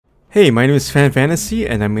Hey, my name is Fan Fantasy,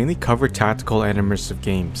 and I mainly cover tactical and immersive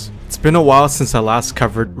games. It's been a while since I last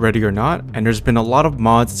covered Ready or Not, and there's been a lot of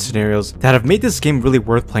mods and scenarios that have made this game really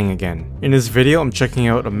worth playing again. In this video, I'm checking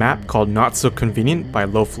out a map called Not So Convenient by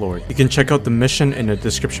Loaflord. You can check out the mission in the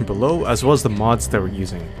description below, as well as the mods that we're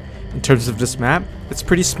using. In terms of this map, it's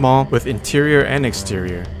pretty small with interior and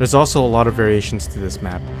exterior. There's also a lot of variations to this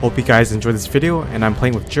map. Hope you guys enjoy this video, and I'm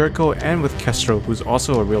playing with Jericho and with Kestrel, who's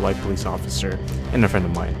also a real life police officer and a friend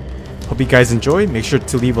of mine. Hope you guys enjoy. Make sure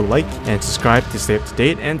to leave a like and subscribe to stay up to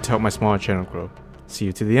date and to help my smaller channel grow. See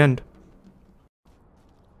you to the end.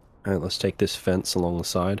 Alright, let's take this fence along the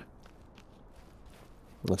side.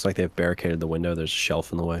 Looks like they've barricaded the window. There's a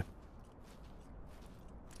shelf in the way.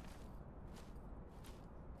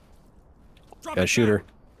 Got a shooter.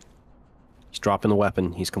 He's dropping the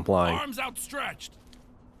weapon. He's complying. Arms outstretched.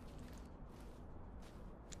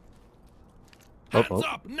 Oh, Hands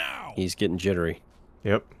up now. He's getting jittery.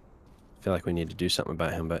 Yep. I feel like we need to do something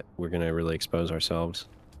about him, but we're going to really expose ourselves.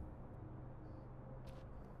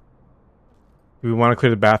 Do we want to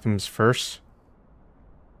clear the bathrooms first?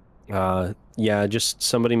 Yeah, just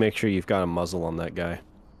somebody make sure you've got a muzzle on that guy.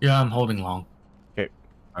 Yeah, I'm holding long. Okay.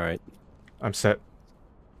 Alright. I'm set.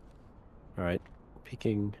 Alright.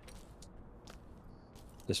 Peeking.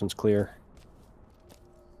 This one's clear.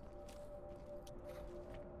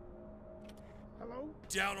 Hello?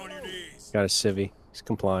 Down on your knees. Got a civvy. He's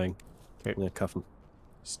complying. Okay. I'm going to cuff him.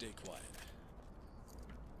 Stay quiet.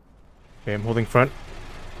 Okay, I'm holding front.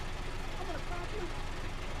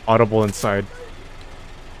 Audible inside.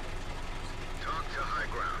 Talk to high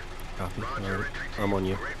ground. Copy. Roger, Alright. entry I'm team. on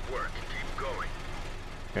you. Great work. Keep going.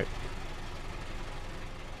 Okay.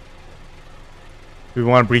 Do we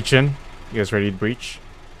want to breach in? You guys ready to breach?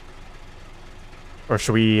 Or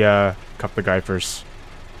should we cuff the guy first?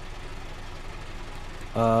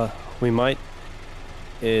 We might.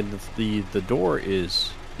 The door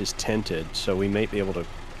is tinted, so we might be able to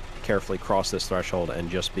carefully cross this threshold and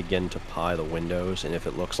just begin to pie the windows. And if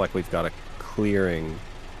it looks like we've got a clearing,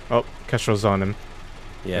 Oh, Kestrel's on him.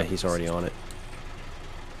 yeah, he's already on it.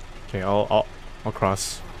 Okay, I'll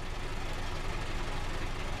cross.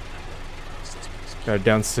 Got a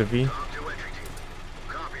down civvy. Talk to entry team.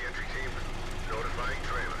 Copy, entry team. Notifying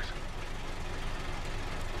trailers.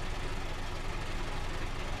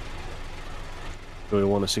 Do we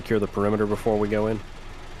want to secure the perimeter before we go in?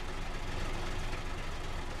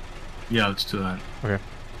 Yeah, let's do that. Okay,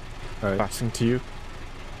 All right. passing to you.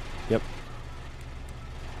 Yep.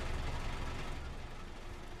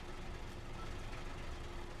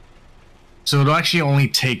 So it actually only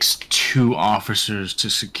takes 2 officers to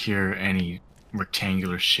secure any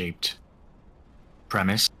rectangular shaped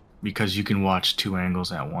premise because you can watch 2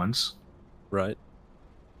 angles at once. Right.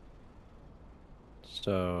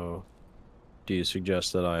 So, do you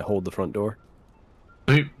suggest that I hold the front door?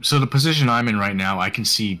 So the position I'm in right now, I can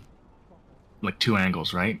see like 2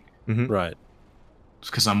 angles, right? Mm-hmm. Right. It's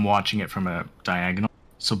because I'm watching it from a diagonal.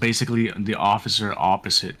 So basically, the officer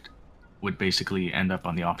opposite would basically end up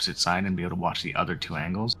on the opposite side and be able to watch the other 2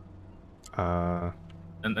 angles. And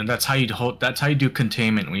that's how you hold. That's how you do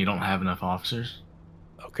containment when you don't have enough officers.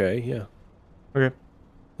 Okay. Yeah. Okay.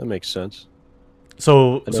 That makes sense.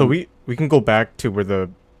 So And so then- we can go back to where the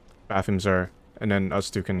bathrooms are, and then us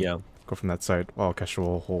two can Yeah. go from that side while Kestrel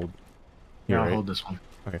will hold. Yeah, I'll right? hold this one.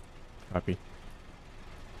 Copy.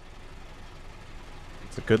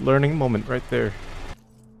 It's a good learning moment right there.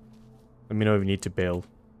 Let me know if you need to bail.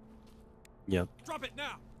 Yeah. Drop it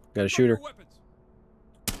now. Got a Drop shooter. your weapons.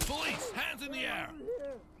 Police, hands in the air.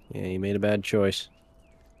 Yeah, you made a bad choice.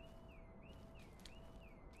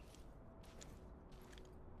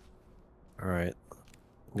 Alright.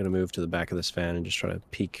 I'm gonna move to the back of this van and just try to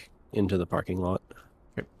peek into the parking lot.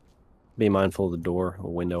 Okay. Be mindful of the door, a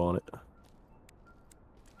window on it.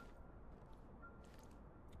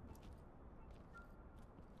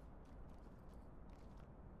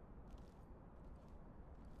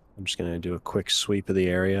 I'm just gonna do a quick sweep of the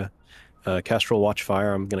area. Kestrel, watch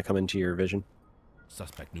fire. I'm gonna come into your vision.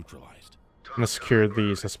 Suspect neutralized. I'm gonna secure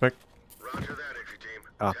the suspect. Roger that, entry team.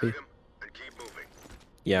 Copy. Tag him and keep moving.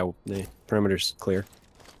 Yeah, the perimeter's clear.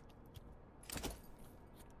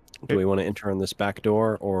 Do we want to enter on this back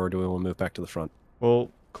door, or do we want to move back to the front?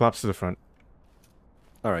 We'll collapse to the front.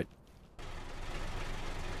 Alright.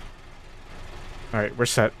 Alright, we're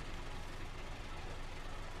set.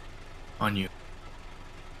 On you.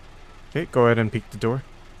 Okay, go ahead and peek the door.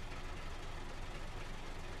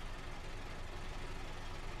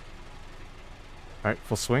 Alright,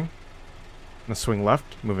 full swing. I'm gonna swing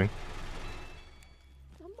left, moving.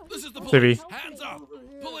 This is the Civvy. police. Hands up.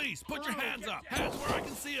 Police, put your hands up. Hands where I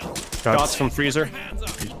can see them. Shots. Shots from freezer. Hands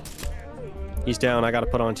up. He's down. I gotta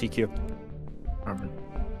put on TQ. Perfect.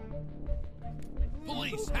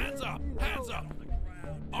 Police, hands up! Hands up!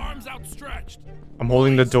 Arms outstretched! I'm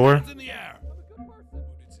holding the Police, door. hands in the air! Wounded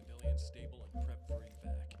civilian stable and prep for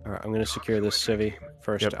evac. Alright, I'm gonna secure this civvy.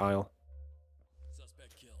 First Yep. aisle.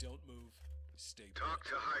 Suspect killed. Don't move. Stay Talk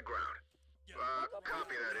to high ground.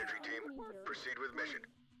 Copy that, entry team. Proceed with mission.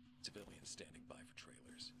 Civilians standing by for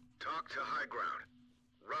trailers. Talk to high ground.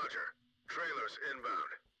 Roger. Trailers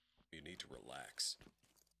inbound. You need to relax.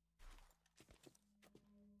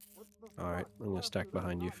 Alright, I'm gonna stack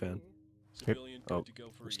behind you, Finn. Civilian Oh, good to go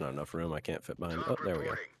for there's not enough room. I can't fit behind. Talk Oh, there we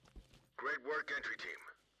go. reporting. Great work, entry team.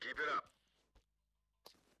 Keep it up.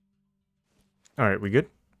 All right, we good?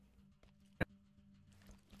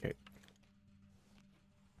 Okay.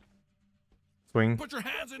 Swing. Put your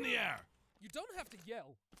hands in the air! You don't have to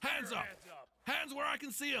yell. Hands up! Hands where I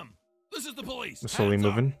can see them! This is the police! I'm slowly Hands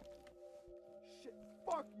up! moving. Shit,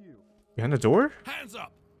 fuck you. Behind the door? Hands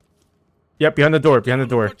up! Yep, behind the door. Behind the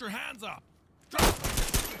door. Put your hands up! Drop!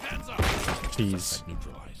 Hands up! Jeez. Suspect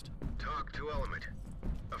neutralized. Talk to element.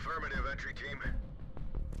 Affirmative, entry team.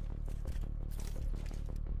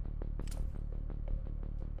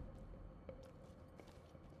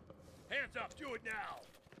 Hands up! Do it now!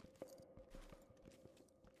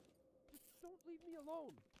 Don't leave me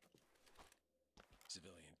alone.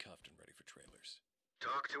 Civilian cuffed and ready for trailers.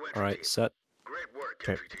 Talk to entry Alright, team. set. Great work,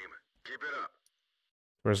 Okay. entry team. Keep it up.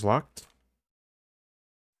 Door's locked.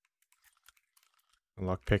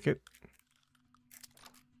 Unlock picket.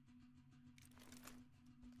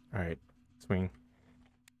 All right, swing.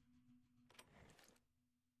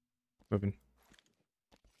 Moving.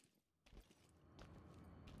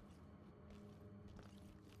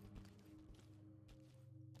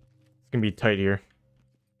 It's gonna be tight here.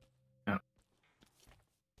 Yeah.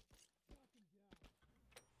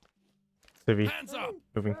 Civvy, Hands up!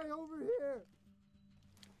 moving. Hey, over here.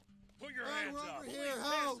 Put your Hey, hands we're up! over Please, here, hands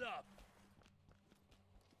help. up!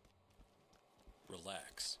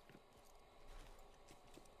 Relax.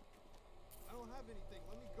 I don't have anything.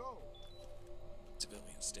 Let me go.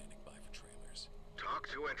 Civilians standing by for trailers. Talk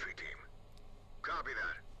to entry team. Copy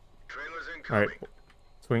that. Trailers All incoming. right,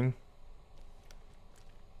 swing.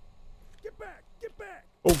 Get back. Get back.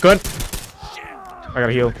 Oh, gun! I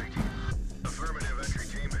gotta heal. Affirmative, entry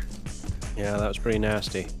team. Yeah, that was pretty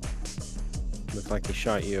nasty. Looked like he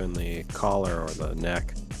shot you in the collar or the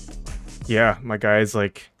neck. Yeah, my guy's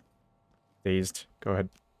like dazed. Go ahead.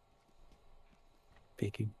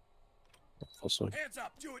 Peeking. Also, Hands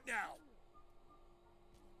up! Do it now!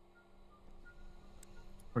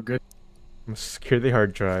 We're good. I'm gonna secure the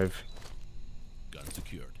hard drive. Gun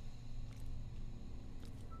secured.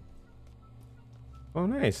 Oh,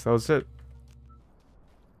 nice. That was it.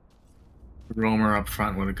 Roamer up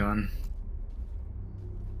front with a gun.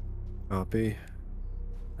 copy.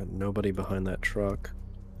 Got nobody behind that truck.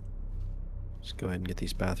 Just go ahead and get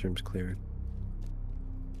these bathrooms cleared.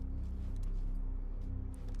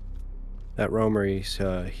 That roamer,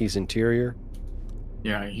 he's interior.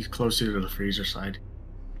 Yeah, he's closer to the freezer side.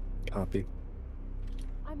 Copy.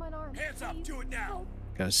 I'm unarmed. Hands up! Please. Do it now!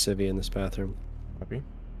 Got a civvy in this bathroom. Copy.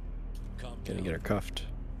 Calm Gonna down. get her cuffed.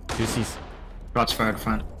 Juicy's. Shots fired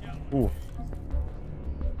front. Ooh.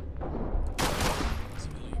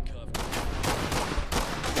 Civilian cuffed.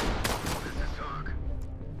 This is talk.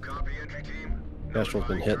 Copy, entry team. Kestrel's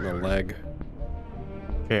been hit in the leg.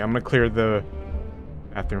 Okay, I'm gonna clear the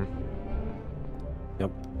bathroom.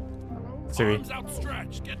 Yep. Siri. Arms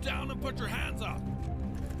outstretched. Get down and put your hands up.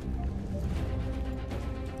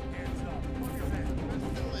 Hands up. Put your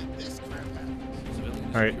hands. Civilian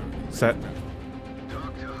All right, secured. set.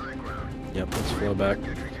 Talk to high ground. Yep, let's flow back.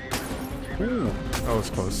 Entry team. Ooh, that was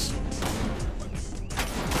close.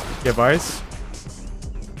 You have eyes?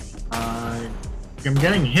 I'm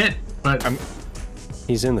getting hit, but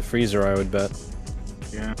He's in the freezer, I would bet.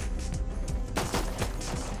 yeah.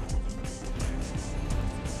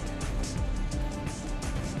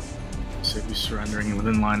 City surrendering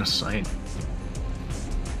within line of sight.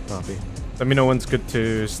 Copy. Let me know when's good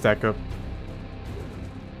to stack up.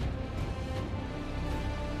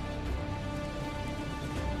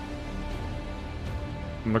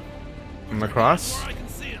 I'm across. Where I can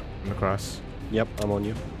see him. I'm across. Yep, I'm on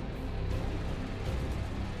you.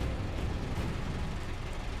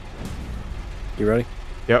 You ready?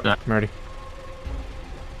 Yep, Yeah. I'm ready.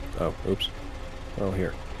 Oh, oops. Oh,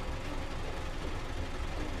 here.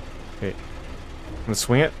 Okay. I'm gonna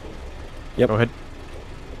swing it. Yep. Go ahead.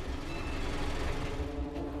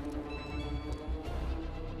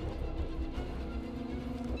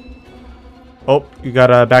 Oh, you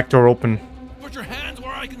got a back door open. Put your hands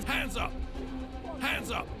where I can. Hands up.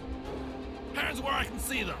 Hands up. Hands where I can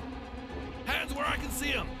see them. Hands where I can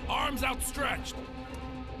see them. Arms outstretched.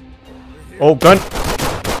 Oh, gun!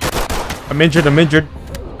 I'm injured,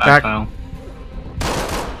 Back. Backfile.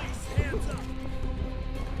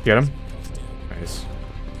 Get him. Nice.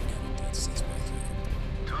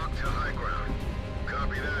 Talk to high ground.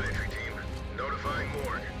 Copy that, entry team. Notifying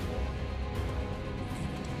morgue.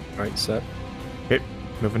 Alright, set. Okay,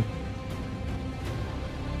 moving.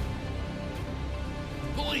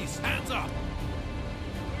 Police, hands up.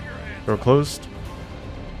 Door closed.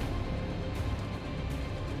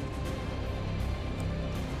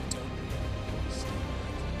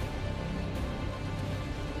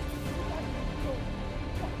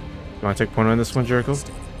 You want to take point on this one, Jericho?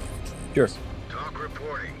 Sure. Talk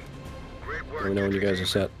reporting. Great work. Let me know when you entry guys are team.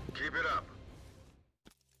 set. Keep it up.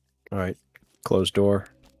 Alright. Closed door.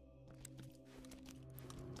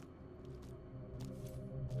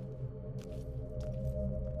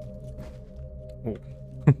 Oh.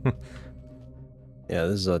 Yeah,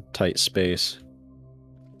 this is a tight space.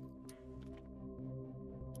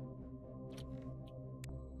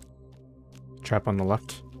 Trap on the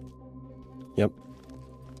left. Yep.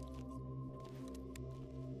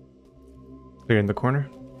 Clear in the corner.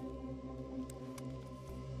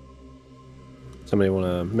 Somebody want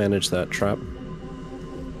to manage that trap?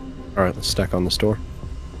 Alright, let's stack on this door.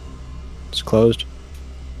 It's closed.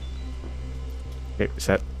 Okay,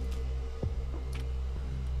 set.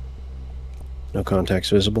 No contacts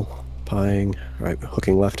visible. Pieing. Alright,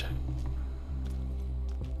 hooking left.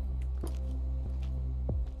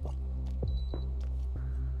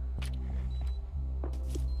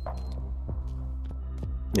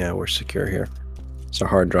 Yeah, we're secure here. It's a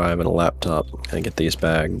hard drive and a laptop. Gonna get these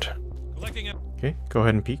bagged. Collecting it. Okay, go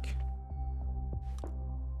ahead and peek.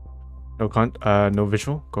 No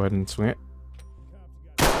visual. Go ahead and swing it.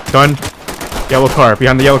 Done. Yellow car,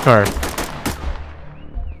 behind the yellow car.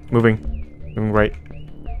 Moving right.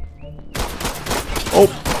 Oh!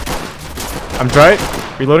 I'm dry.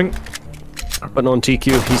 Reloading. Putting on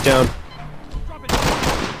TQ. He's down. Drop it.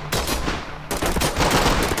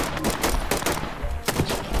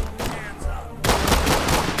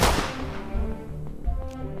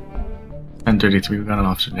 1033, we got an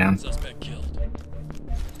officer down. Suspect killed.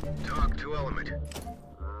 Talk to element.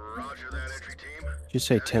 Roger that, entry team. Did you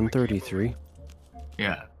say 1033?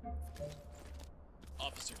 Yeah.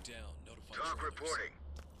 Officer down. Notify Talk trailers. reporting.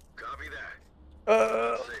 Copy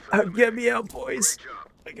that. Safe Get me out, boys.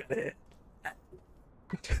 Great job. I got it.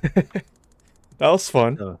 That was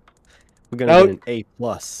fun. Oh, we're gonna Now- get an A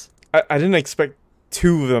plus. I didn't expect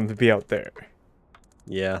two of them to be out there.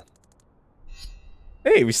 Yeah,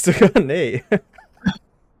 Hey, we still got an A.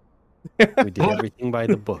 we did everything by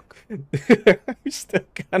the book. We still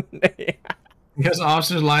got an A. Because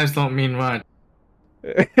officers' lives don't mean much.